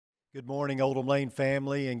Good morning, Oldham Lane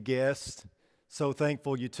family and guests. So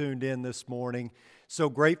thankful you tuned in this morning. So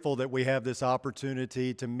grateful that we have this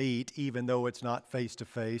opportunity to meet, even though it's not face to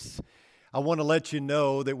face. I want to let you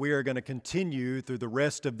know that we are going to continue through the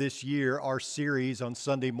rest of this year our series on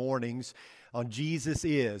Sunday mornings on Jesus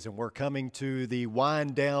Is, and we're coming to the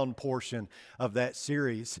wind down portion of that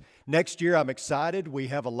series. Next year, I'm excited. We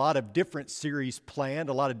have a lot of different series planned,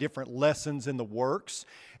 a lot of different lessons in the works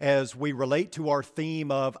as we relate to our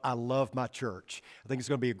theme of I Love My Church. I think it's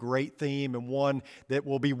going to be a great theme and one that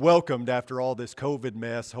will be welcomed after all this COVID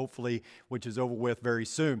mess, hopefully, which is over with very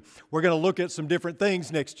soon. We're going to look at some different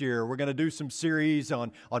things next year. We're going to do some series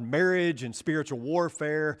on marriage and spiritual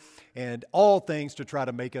warfare and all things to try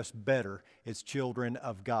to make us better as children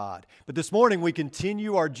of God. But this morning we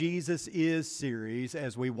continue our Jesus Is series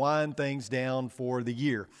as we wind things down for the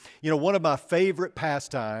year. You know, one of my favorite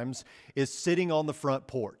pastimes is sitting on the front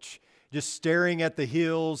porch, just staring at the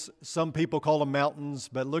hills. Some people call them mountains,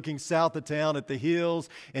 but looking south of town at the hills,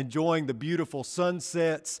 enjoying the beautiful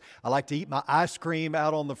sunsets. I like to eat my ice cream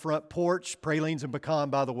out on the front porch. Pralines and pecan,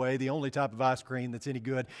 by the way, the only type of ice cream that's any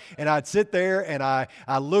good. And I'd sit there and I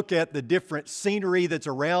look at the different scenery that's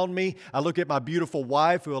around me. I look at my beautiful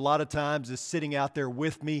wife, who a lot of times is sitting out there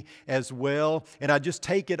with me as well. And I just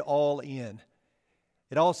take it all in.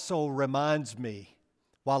 It also reminds me,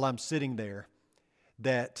 while I'm sitting there,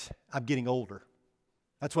 that I'm getting older.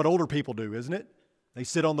 That's what older people do, isn't it? They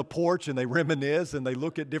sit on the porch and they reminisce and they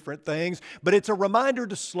look at different things. But it's a reminder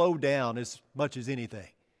to slow down as much as anything,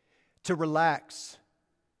 to relax,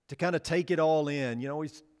 to kind of take it all in. You know, we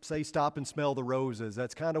say stop and smell the roses.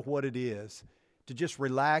 That's kind of what it is, to just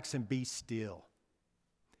relax and be still.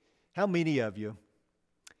 How many of you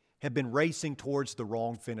have been racing towards the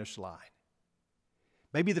wrong finish line?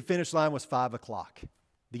 Maybe the finish line was 5 o'clock,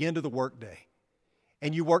 the end of the workday.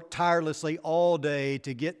 And you work tirelessly all day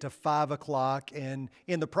to get to 5 o'clock, and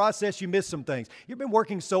in the process, you miss some things. You've been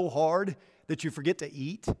working so hard that you forget to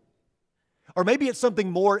eat. Or maybe it's something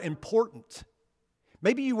more important.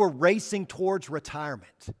 Maybe you were racing towards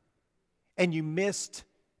retirement, and you missed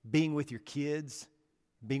being with your kids,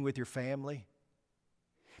 being with your family.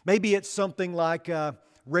 Maybe it's something like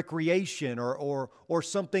recreation or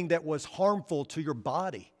something that was harmful to your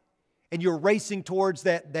body. And you're racing towards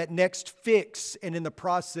that next fix, and in the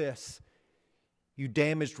process, you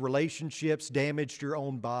damaged relationships, damaged your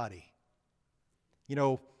own body. You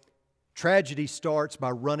know, tragedy starts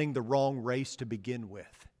by running the wrong race to begin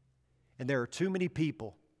with. And there are too many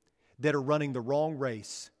people that are running the wrong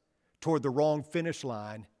race toward the wrong finish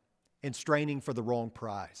line and straining for the wrong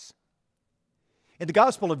prize. In the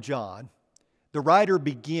Gospel of John, the writer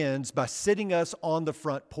begins by sitting us on the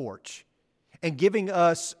front porch and giving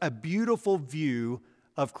us a beautiful view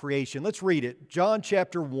of creation. Let's read it. John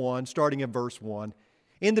chapter 1, starting in verse 1.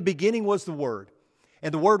 In the beginning was the Word,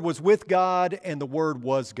 and the Word was with God, and the Word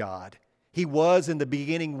was God. He was in the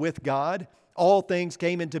beginning with God. All things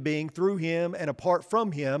came into being through Him, and apart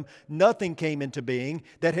from Him, nothing came into being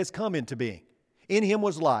that has come into being. In Him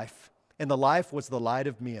was life, and the life was the light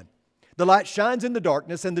of men. The light shines in the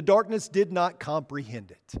darkness, and the darkness did not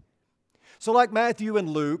comprehend it. So like Matthew and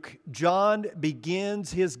Luke, John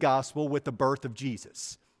begins his gospel with the birth of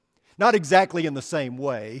Jesus. Not exactly in the same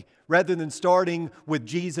way. Rather than starting with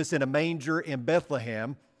Jesus in a manger in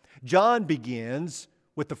Bethlehem, John begins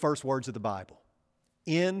with the first words of the Bible.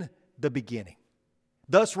 In the beginning.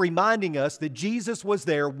 Thus reminding us that Jesus was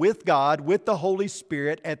there with God, with the Holy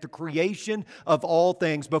Spirit at the creation of all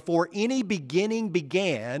things. Before any beginning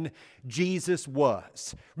began, Jesus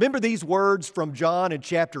was. Remember these words from John in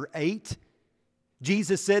chapter 8?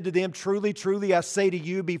 Jesus said to them, "Truly, truly, I say to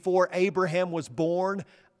you, before Abraham was born,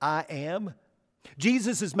 I am."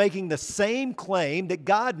 Jesus is making the same claim that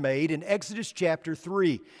God made in Exodus chapter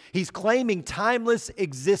 3. He's claiming timeless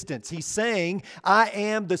existence. He's saying, I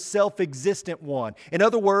am the self-existent one. In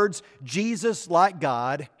other words, Jesus, like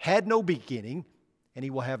God, had no beginning, and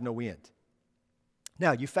He will have no end.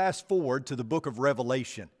 Now, you fast forward to the book of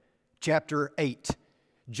Revelation, chapter 8.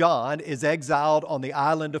 John is exiled on the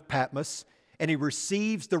island of Patmos, and he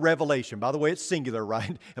receives the revelation. By the way, it's singular,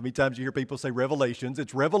 right? How many times you hear people say revelations?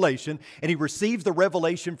 It's revelation. And he receives the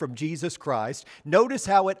revelation from Jesus Christ. Notice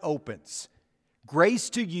how it opens.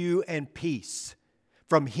 Grace to you and peace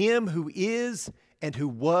from Him who is and who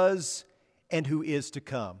was and who is to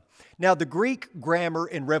come. Now, the Greek grammar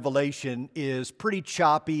in Revelation is pretty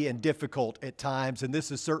choppy and difficult at times, and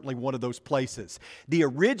this is certainly one of those places. The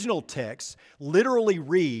original text literally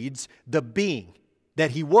reads the being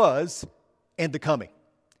that He was and the coming.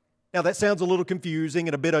 Now that sounds a little confusing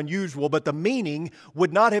and a bit unusual, but the meaning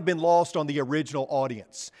would not have been lost on the original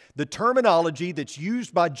audience. The terminology that's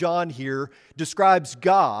used by John here describes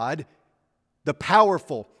God, the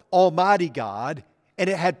powerful, almighty God, and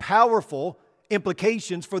it had powerful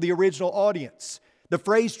implications for the original audience. The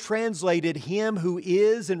phrase translated "him who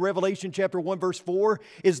is" in Revelation chapter 1 verse 4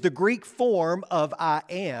 is the Greek form of "I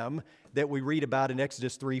am" that we read about in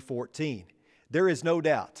Exodus 3:14. There is no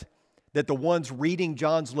doubt that the ones reading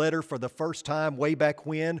John's letter for the first time way back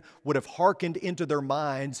when would have hearkened into their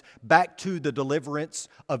minds back to the deliverance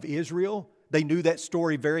of Israel. They knew that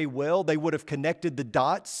story very well. They would have connected the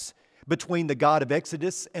dots between the God of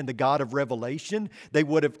Exodus and the God of Revelation. They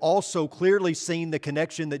would have also clearly seen the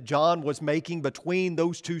connection that John was making between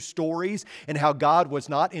those two stories and how God was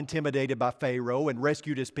not intimidated by Pharaoh and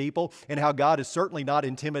rescued his people, and how God is certainly not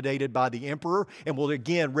intimidated by the emperor and will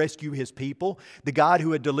again rescue his people. The God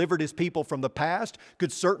who had delivered his people from the past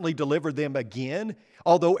could certainly deliver them again.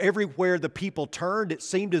 Although everywhere the people turned, it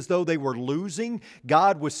seemed as though they were losing,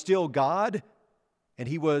 God was still God, and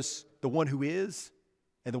He was the one who is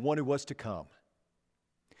and the one who was to come.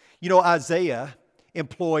 You know, Isaiah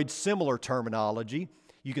employed similar terminology.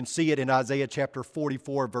 You can see it in Isaiah chapter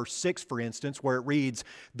 44, verse 6, for instance, where it reads,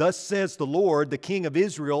 "Thus says the Lord, the King of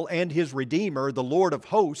Israel and His Redeemer, the Lord of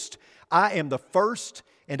hosts, I am the first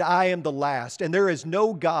and I am the last, and there is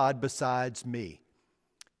no God besides me."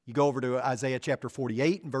 You go over to Isaiah chapter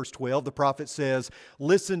 48 and verse 12, the prophet says,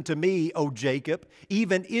 "Listen to me, O Jacob,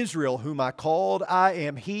 even Israel whom I called. I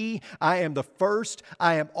am He, I am the first,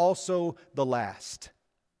 I am also the last."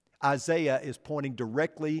 Isaiah is pointing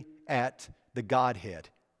directly at the Godhead,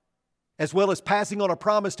 as well as passing on a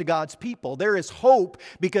promise to God's people. There is hope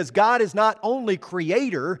because God is not only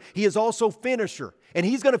creator, He is also finisher, and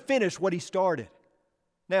He's going to finish what He started.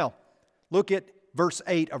 Now, look at verse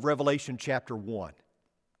 8 of Revelation chapter 1.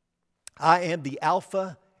 "I am the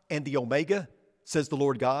Alpha and the Omega, says the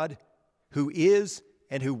Lord God, who is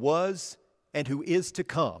and who was and who is to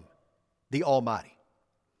come, the Almighty."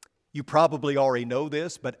 You probably already know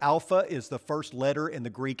this, but Alpha is the first letter in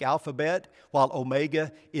the Greek alphabet, while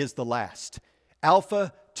Omega is the last.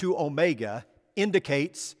 Alpha to Omega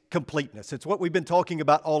indicates completeness. It's what we've been talking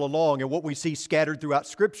about all along and what we see scattered throughout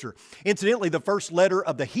Scripture. Incidentally, the first letter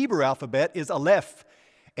of the Hebrew alphabet is Aleph,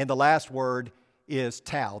 and the last word is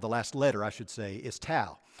Tau. The last letter, I should say, is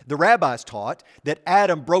Tau. The rabbis taught that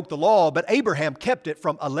Adam broke the law, but Abraham kept it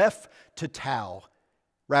from Aleph to Tau.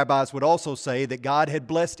 Rabbis would also say that God had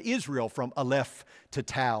blessed Israel from Aleph to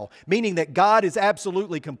Tau, meaning that God is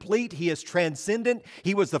absolutely complete. He is transcendent.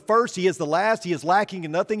 He was the first. He is the last. He is lacking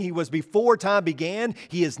in nothing. He was before time began.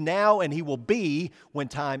 He is now, and He will be when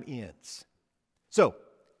time ends. So,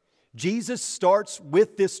 Jesus starts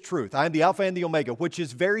with this truth, "I am the Alpha and the Omega," which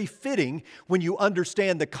is very fitting when you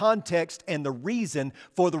understand the context and the reason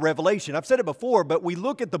for the revelation. I've said it before, but we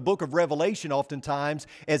look at the book of Revelation oftentimes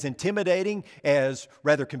as intimidating, as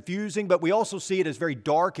rather confusing, but we also see it as very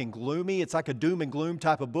dark and gloomy. It's like a doom and gloom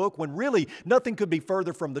type of book when really nothing could be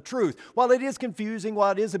further from the truth. While it is confusing,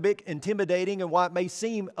 while it is a bit intimidating, and while it may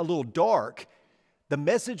seem a little dark, the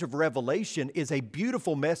message of Revelation is a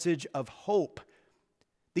beautiful message of hope.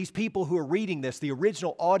 These people who are reading this, the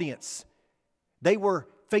original audience, they were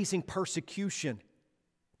facing persecution.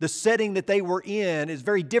 The setting that they were in is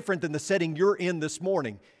very different than the setting you're in this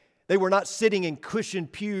morning. They were not sitting in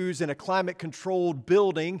cushioned pews in a climate-controlled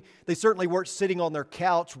building. They certainly weren't sitting on their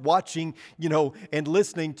couch watching, and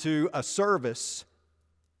listening to a service.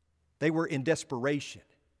 They were in desperation.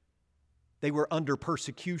 They were under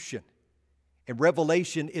persecution. And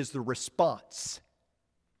Revelation is the response.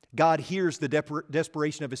 God hears the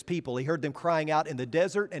desperation of His people. He heard them crying out in the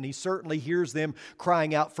desert, and He certainly hears them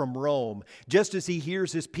crying out from Rome. Just as He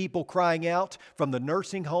hears His people crying out from the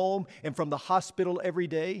nursing home and from the hospital every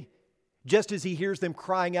day, just as He hears them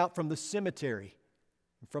crying out from the cemetery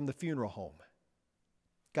and from the funeral home.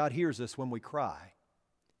 God hears us when we cry.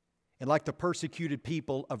 And like the persecuted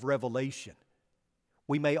people of Revelation,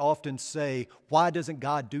 we may often say, "Why doesn't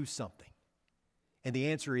God do something?" And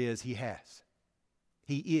the answer is, He has.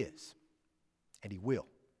 He is, and He will.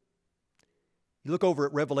 You look over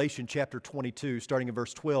at Revelation chapter 22, starting in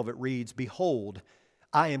verse 12, it reads, "Behold,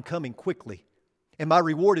 I am coming quickly, and my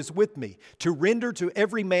reward is with me, to render to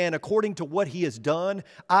every man according to what he has done.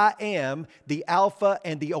 I am the Alpha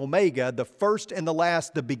and the Omega, the first and the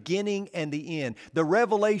last, the beginning and the end. The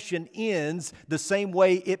revelation ends the same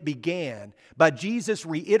way it began, by Jesus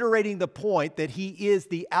reiterating the point that He is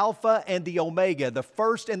the Alpha and the Omega, the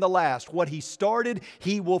first and the last. What He started,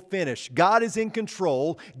 He will finish. God is in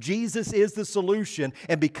control. Jesus is the solution.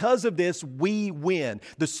 And because of this, we win.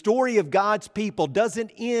 The story of God's people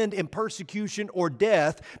doesn't end in persecution or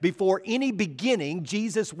death. Before any beginning,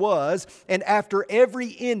 Jesus was, and after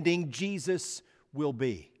every ending, Jesus will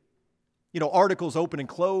be. You know, articles open and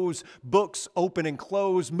close, books open and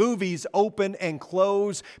close, movies open and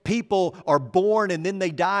close. People are born and then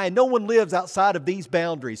they die, and no one lives outside of these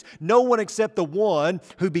boundaries. No one except the one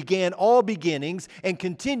who began all beginnings and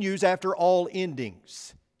continues after all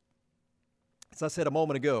endings. As I said a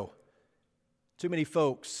moment ago, too many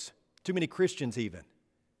folks, too many Christians even,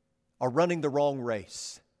 are running the wrong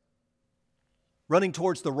race, running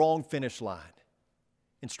towards the wrong finish line,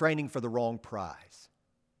 and straining for the wrong prize.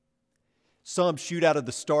 Some shoot out of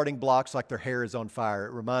the starting blocks like their hair is on fire.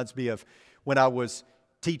 It reminds me of when I was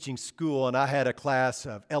teaching school and I had a class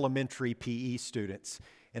of elementary PE students.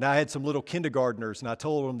 And I had some little kindergartners and I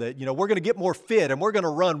told them that, we're going to get more fit and we're going to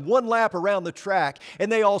run one lap around the track.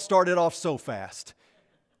 And they all started off so fast.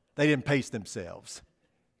 They didn't pace themselves.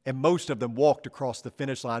 And most of them walked across the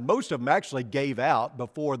finish line. Most of them actually gave out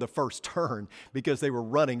before the first turn because they were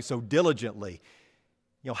running so diligently.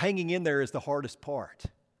 Hanging in there is the hardest part.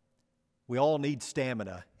 We all need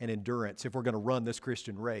stamina and endurance if we're going to run this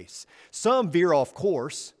Christian race. Some veer off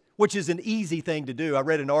course, which is an easy thing to do. I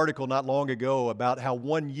read an article not long ago about how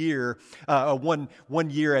one year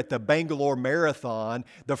at the Bangalore Marathon,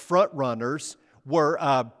 the front runners were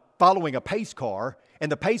following a pace car, and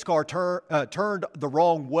the pace car turned the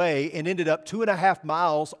wrong way and ended up 2.5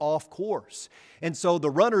 miles off course. And so the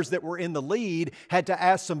runners that were in the lead had to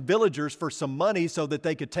ask some villagers for some money so that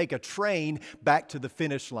they could take a train back to the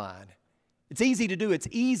finish line. It's easy to do. It's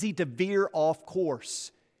easy to veer off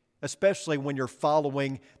course, especially when you're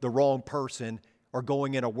following the wrong person or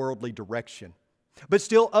going in a worldly direction. But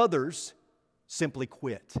still others simply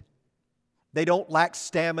quit. They don't lack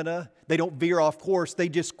stamina. They don't veer off course. They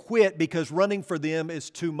just quit because running for them is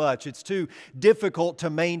too much. It's too difficult to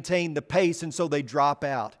maintain the pace, and so they drop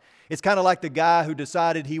out. It's kind of like the guy who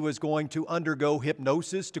decided he was going to undergo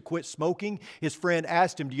hypnosis to quit smoking. His friend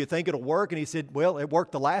asked him, "Do you think it'll work?" And he said, "Well, it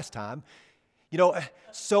worked the last time."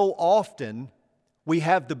 So often we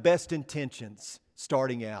have the best intentions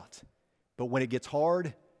starting out, but when it gets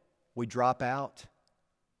hard, we drop out.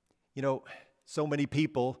 So many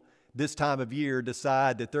people this time of year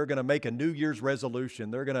decide that they're going to make a New Year's resolution.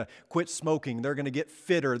 They're going to quit smoking. They're going to get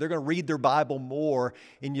fitter. They're going to read their Bible more.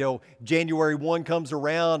 And, January 1 comes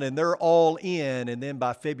around and they're all in. And then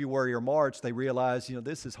by February or March, they realize,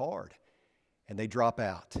 this is hard. And they drop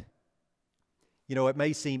out. It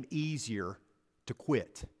may seem easier to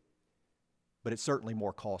quit, but it's certainly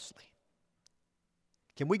more costly.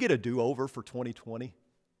 Can we get a do-over for 2020?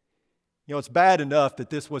 It's bad enough that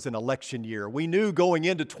this was an election year. We knew going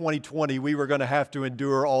into 2020 we were going to have to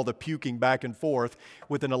endure all the puking back and forth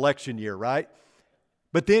with an election year, right?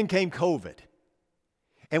 But then came COVID.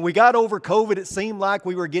 And we got over COVID. It seemed like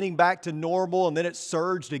we were getting back to normal, and then it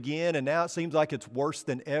surged again, and now it seems like it's worse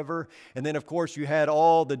than ever. And then, of course, you had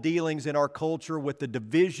all the dealings in our culture with the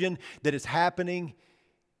division that is happening.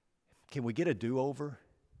 Can we get a do-over?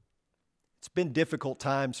 It's been difficult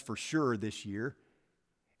times for sure this year.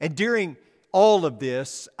 And during all of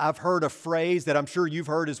this, I've heard a phrase that I'm sure you've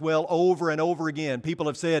heard as well over and over again. People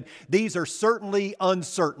have said, "These are certainly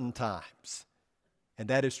uncertain times." And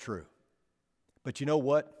that is true. But you know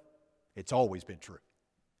what? It's always been true.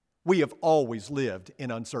 We have always lived in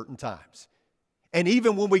uncertain times. And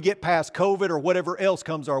even when we get past COVID or whatever else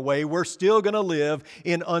comes our way, we're still going to live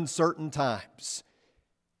in uncertain times.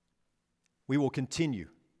 We will continue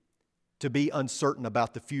to be uncertain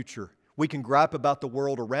about the future. We can gripe about the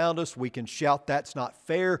world around us. We can shout, "That's not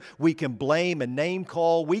fair." We can blame and name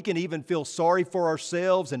call. We can even feel sorry for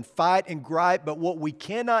ourselves and fight and gripe. But what we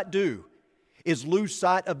cannot do is lose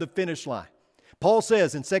sight of the finish line. Paul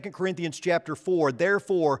says in 2 Corinthians chapter 4,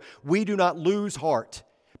 "Therefore we do not lose heart.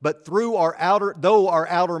 But though our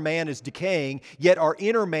outer man is decaying, yet our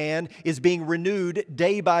inner man is being renewed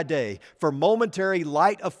day by day. For momentary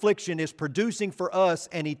light affliction is producing for us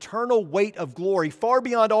an eternal weight of glory far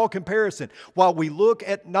beyond all comparison, while we look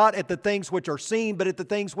not at the things which are seen, but at the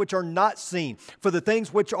things which are not seen. For the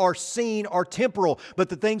things which are seen are temporal, but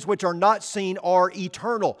the things which are not seen are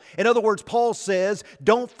eternal. In other words, Paul says,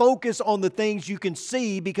 don't focus on the things you can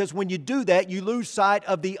see, because when you do that, you lose sight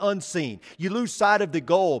of the unseen. You lose sight of the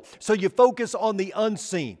goal. So you focus on the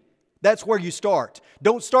unseen. That's where you start.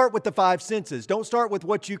 Don't start with the five senses. Don't start with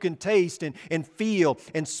what you can taste and feel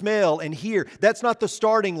and smell and hear. That's not the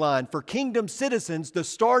starting line. For kingdom citizens, the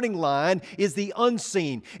starting line is the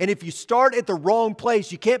unseen. And if you start at the wrong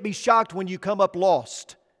place, you can't be shocked when you come up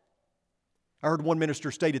lost. I heard one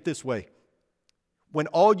minister state it this way: when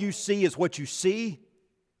all you see is what you see,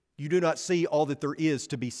 you do not see all that there is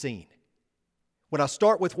to be seen. When I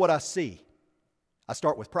start with what I see, I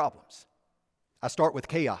start with problems. I start with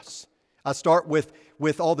chaos. I start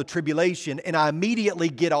with all the tribulation, and I immediately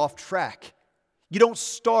get off track. You don't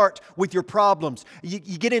start with your problems. You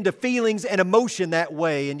get into feelings and emotion that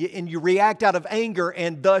way, and you react out of anger,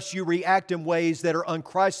 and thus you react in ways that are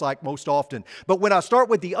unchristlike most often. But when I start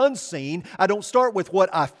with the unseen, I don't start with what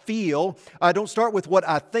I feel. I don't start with what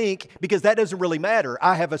I think, because that doesn't really matter.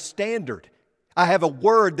 I have a standard. I have a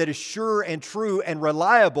word that is sure and true and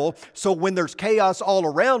reliable, so when there's chaos all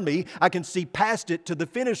around me, I can see past it to the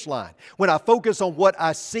finish line. When I focus on what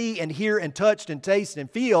I see and hear and touch and taste and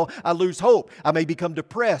feel, I lose hope. I may become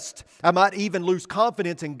depressed. I might even lose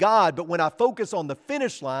confidence in God, but when I focus on the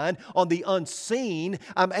finish line, on the unseen,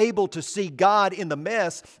 I'm able to see God in the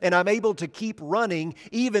mess, and I'm able to keep running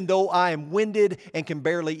even though I am winded and can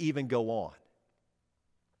barely even go on.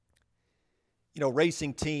 You know,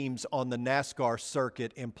 racing teams on the NASCAR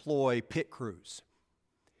circuit employ pit crews.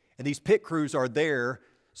 And these pit crews are there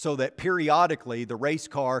so that periodically the race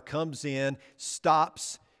car comes in,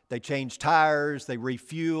 stops, they change tires, they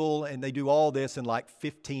refuel, and they do all this in like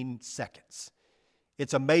 15 seconds.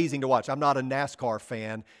 It's amazing to watch. I'm not a NASCAR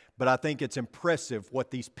fan, but I think it's impressive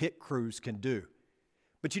what these pit crews can do.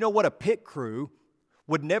 But you know what? A pit crew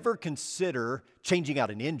would never consider changing out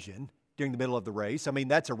an engine during the middle of the race. I mean,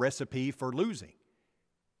 that's a recipe for losing.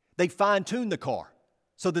 They fine-tune the car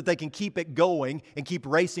so that they can keep it going and keep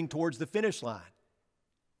racing towards the finish line.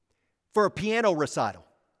 For a piano recital,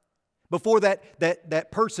 before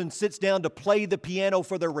that person sits down to play the piano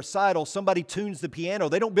for their recital, somebody tunes the piano.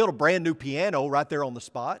 They don't build a brand new piano right there on the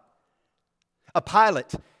spot. A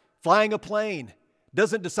pilot flying a plane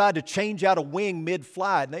doesn't decide to change out a wing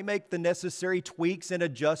mid-flight. And they make the necessary tweaks and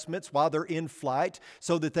adjustments while they're in flight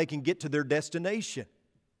so that they can get to their destination.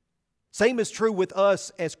 Same is true with us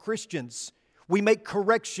as Christians. We make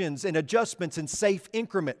corrections and adjustments in safe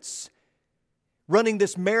increments. Running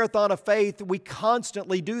this marathon of faith, we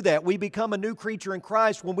constantly do that. We become a new creature in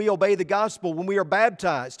Christ when we obey the gospel, when we are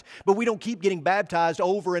baptized. But we don't keep getting baptized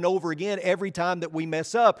over and over again every time that we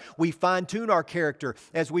mess up. We fine-tune our character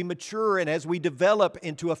as we mature and as we develop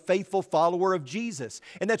into a faithful follower of Jesus.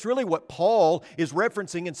 And that's really what Paul is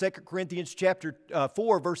referencing in 2 Corinthians chapter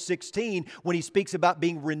 4, verse 16, when he speaks about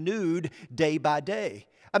being renewed day by day.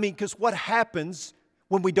 I mean, because what happens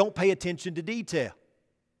when we don't pay attention to detail?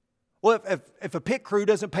 Well, if a pit crew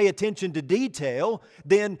doesn't pay attention to detail,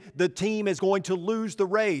 then the team is going to lose the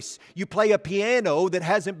race. You play a piano that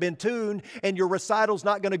hasn't been tuned, and your recital's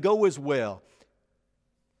not going to go as well.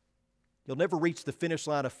 You'll never reach the finish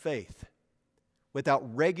line of faith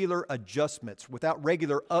without regular adjustments, without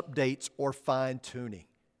regular updates or fine-tuning.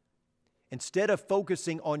 Instead of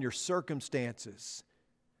focusing on your circumstances,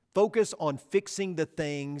 focus on fixing the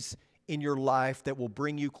things in your life that will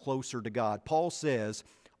bring you closer to God. Paul says,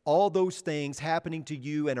 all those things happening to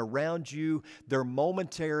you and around you, they're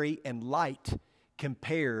momentary and light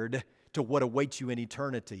compared to what awaits you in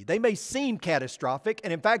eternity. They may seem catastrophic,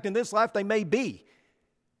 and in fact, in this life they may be,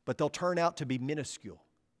 but they'll turn out to be minuscule.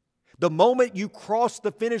 The moment you cross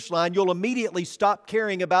the finish line, you'll immediately stop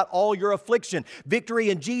caring about all your affliction. Victory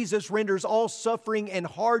in Jesus renders all suffering and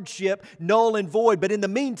hardship null and void. But in the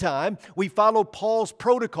meantime, we follow Paul's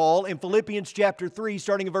protocol in Philippians chapter 3,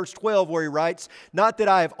 starting in verse 12, where he writes, "Not that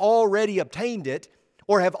I have already obtained it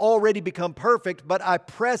or have already become perfect, but I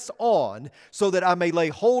press on so that I may lay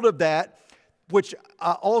hold of that which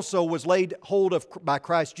I also was laid hold of by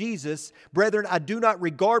Christ Jesus. Brethren, I do not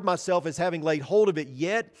regard myself as having laid hold of it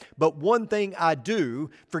yet, but one thing I do,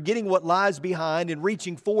 forgetting what lies behind and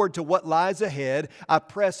reaching forward to what lies ahead, I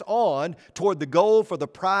press on toward the goal for the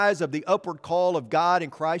prize of the upward call of God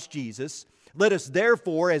in Christ Jesus. Let us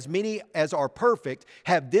therefore, as many as are perfect,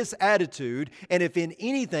 have this attitude, and if in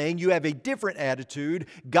anything you have a different attitude,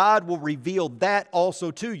 God will reveal that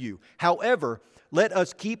also to you. However, let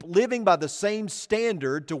us keep living by the same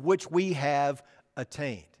standard to which we have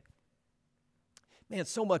attained. Man,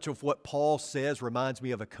 so much of what Paul says reminds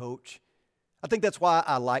me of a coach. I think that's why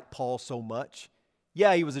I like Paul so much.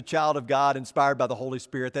 Yeah, he was a child of God, inspired by the Holy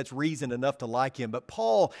Spirit. That's reason enough to like him. But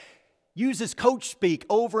Paul uses coach speak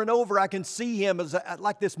over and over. I can see him as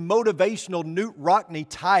like this motivational Knute Rockne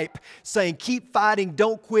type saying, keep fighting,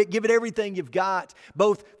 don't quit, give it everything you've got.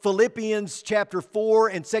 Both Philippians chapter 4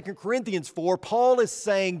 and 2 Corinthians 4, Paul is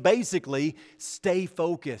saying basically, stay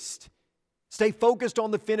focused. Stay focused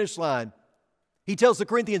on the finish line. He tells the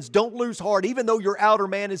Corinthians, don't lose heart, even though your outer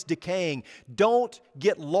man is decaying. Don't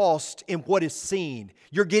get lost in what is seen.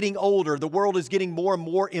 You're getting older. The world is getting more and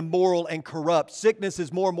more immoral and corrupt. Sickness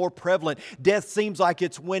is more and more prevalent. Death seems like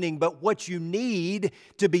it's winning. But what you need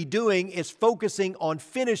to be doing is focusing on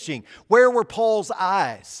finishing. Where were Paul's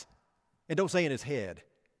eyes? And don't say in his head.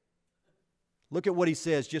 Look at what he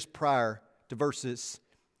says just prior to verses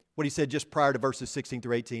 16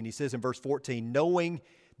 through 18. He says in verse 14, knowing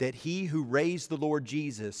that he who raised the Lord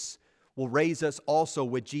Jesus will raise us also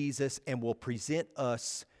with Jesus and will present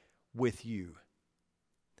us with you.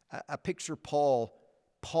 I picture Paul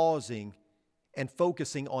pausing and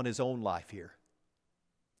focusing on his own life here.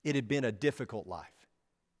 It had been a difficult life.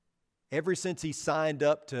 Ever since he signed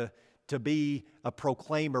up to be a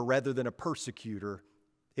proclaimer rather than a persecutor,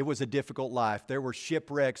 it was a difficult life. There were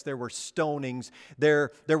shipwrecks, there were stonings, there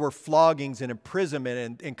were floggings and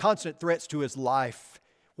imprisonment and constant threats to his life.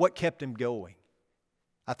 What kept him going?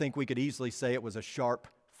 I think we could easily say it was a sharp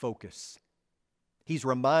focus. He's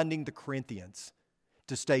reminding the Corinthians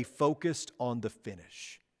to stay focused on the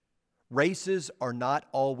finish. Races are not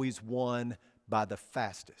always won by the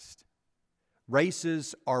fastest.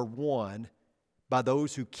 Races are won by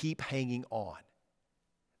those who keep hanging on.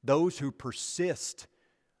 Those who persist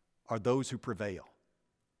are those who prevail.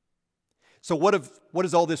 So what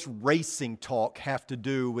does all this racing talk have to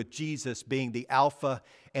do with Jesus being the Alpha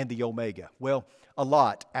and the Omega? Well, a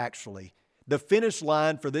lot, actually. The finish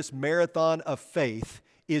line for this marathon of faith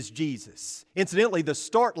is Jesus. Incidentally, the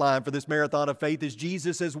start line for this marathon of faith is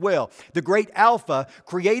Jesus as well. The great Alpha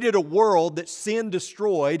created a world that sin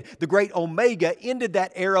destroyed. The great Omega ended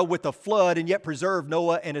that era with a flood and yet preserved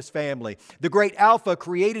Noah and his family. The great Alpha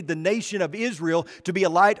created the nation of Israel to be a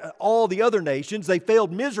light to all the other nations. They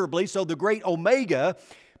failed miserably, so the great Omega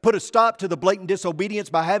put a stop to the blatant disobedience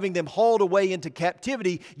by having them hauled away into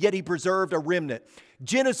captivity, yet he preserved a remnant.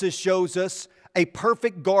 Genesis shows us a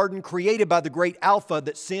perfect garden created by the great Alpha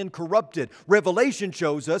that sin corrupted. Revelation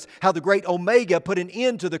shows us how the great Omega put an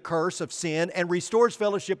end to the curse of sin and restores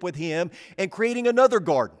fellowship with Him and creating another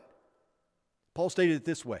garden. Paul stated it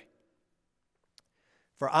this way,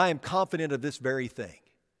 "For I am confident of this very thing,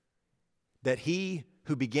 that He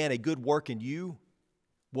who began a good work in you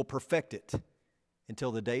will perfect it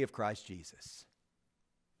until the day of Christ Jesus."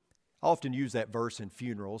 I often use that verse in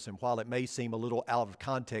funerals, and while it may seem a little out of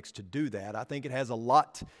context to do that, I think it has a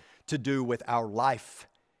lot to do with our life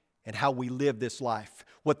and how we live this life.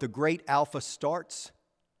 What the great Alpha starts,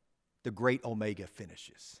 the great Omega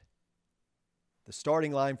finishes. The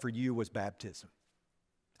starting line for you was baptism.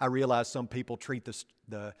 I realize some people treat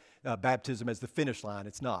the baptism as the finish line.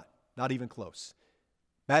 It's not even close.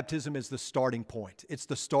 Baptism is the starting point. It's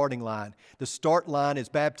the starting line. The start line is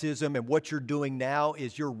baptism, and what you're doing now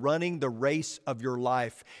is you're running the race of your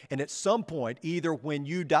life. And at some point, either when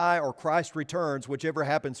you die or Christ returns, whichever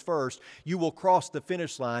happens first, you will cross the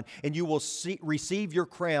finish line and you will receive your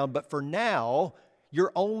crown. But for now,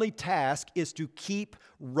 your only task is to keep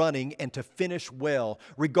running and to finish well.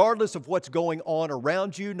 Regardless of what's going on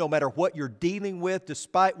around you, no matter what you're dealing with,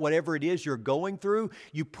 despite whatever it is you're going through,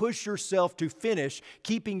 you push yourself to finish,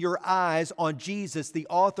 keeping your eyes on Jesus, the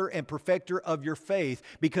author and perfecter of your faith,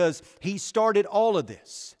 because He started all of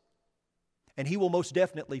this, and He will most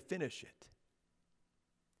definitely finish it.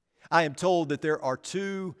 I am told that there are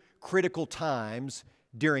two critical times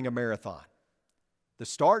during a marathon: the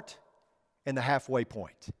start and the halfway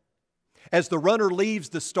point. As the runner leaves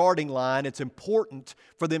the starting line, it's important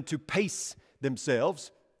for them to pace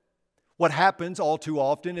themselves. What happens all too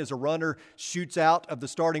often is a runner shoots out of the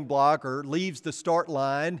starting block or leaves the start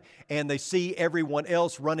line, and they see everyone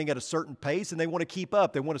else running at a certain pace, and they want to keep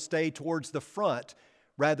up. They want to stay towards the front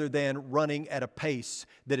rather than running at a pace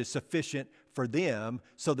that is sufficient for them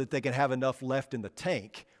so that they can have enough left in the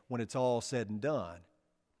tank when it's all said and done.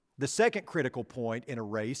 The second critical point in a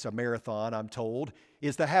race, a marathon, I'm told,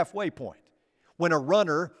 is the halfway point. When a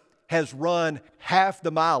runner has run half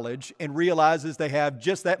the mileage and realizes they have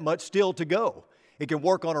just that much still to go. It can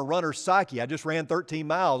work on a runner's psyche. I just ran 13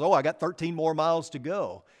 miles. Oh, I got 13 more miles to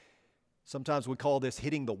go. Sometimes we call this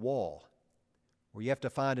hitting the wall, where you have to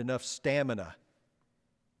find enough stamina,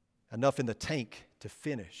 enough in the tank to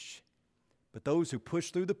finish. But those who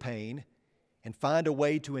push through the pain and find a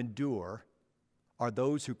way to endure are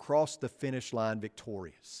those who cross the finish line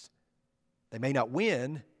victorious. They may not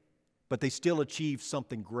win, but they still achieve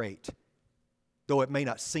something great, though it may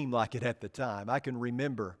not seem like it at the time. I can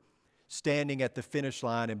remember standing at the finish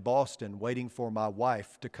line in Boston waiting for my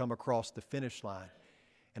wife to come across the finish line.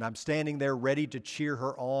 And I'm standing there ready to cheer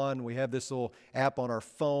her on. We have this little app on our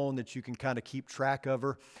phone that you can kind of keep track of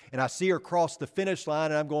her. And I see her cross the finish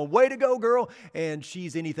line and I'm going, way to go, girl. And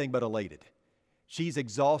she's anything but elated. She's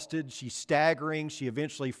exhausted. She's staggering. She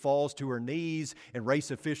eventually falls to her knees and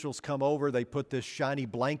race officials come over. They put this shiny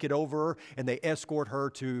blanket over her and they escort her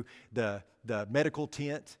to the medical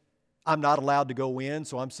tent. I'm not allowed to go in,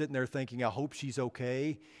 so I'm sitting there thinking, I hope she's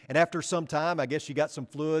okay. And after some time, I guess she got some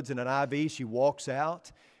fluids and an IV. She walks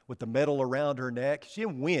out with the medal around her neck. She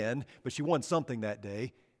didn't win, but she won something that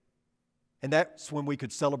day. And that's when we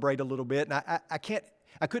could celebrate a little bit. And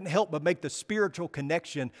I couldn't help but make the spiritual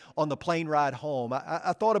connection on the plane ride home.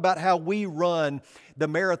 I thought about how we run the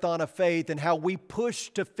marathon of faith and how we push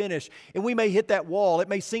to finish. And we may hit that wall. It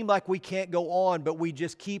may seem like we can't go on, but we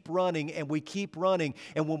just keep running and we keep running.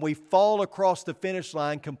 And when we fall across the finish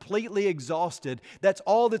line completely exhausted, that's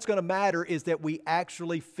all that's going to matter is that we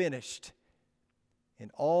actually finished. And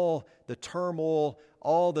all the turmoil,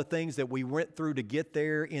 all the things that we went through to get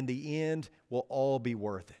there in the end will all be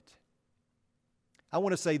worth it. I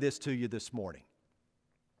want to say this to you this morning.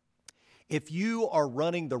 If you are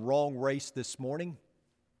running the wrong race this morning,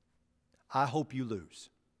 I hope you lose.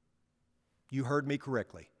 You heard me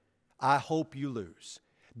correctly. I hope you lose.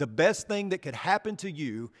 The best thing that could happen to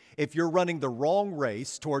you if you're running the wrong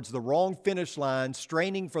race towards the wrong finish line,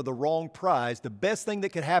 straining for the wrong prize, the best thing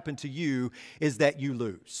that could happen to you is that you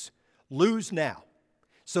lose. Lose now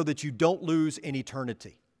so that you don't lose in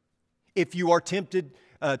eternity. If you are tempted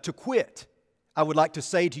to quit, I would like to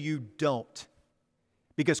say to you, don't.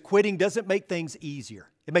 Because quitting doesn't make things easier.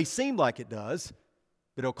 It may seem like it does,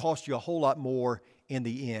 but it'll cost you a whole lot more in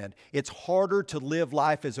the end. It's harder to live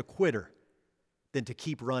life as a quitter than to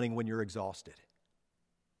keep running when you're exhausted.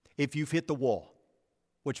 If you've hit the wall,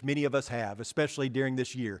 which many of us have, especially during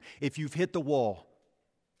this year, if you've hit the wall,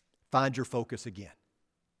 find your focus again.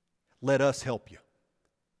 Let us help you.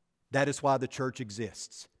 That is why the church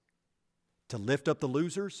exists. To lift up the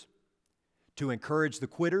losers, to encourage the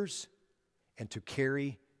quitters, and to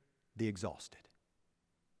carry the exhausted.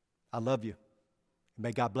 I love you.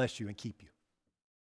 May God bless you and keep you.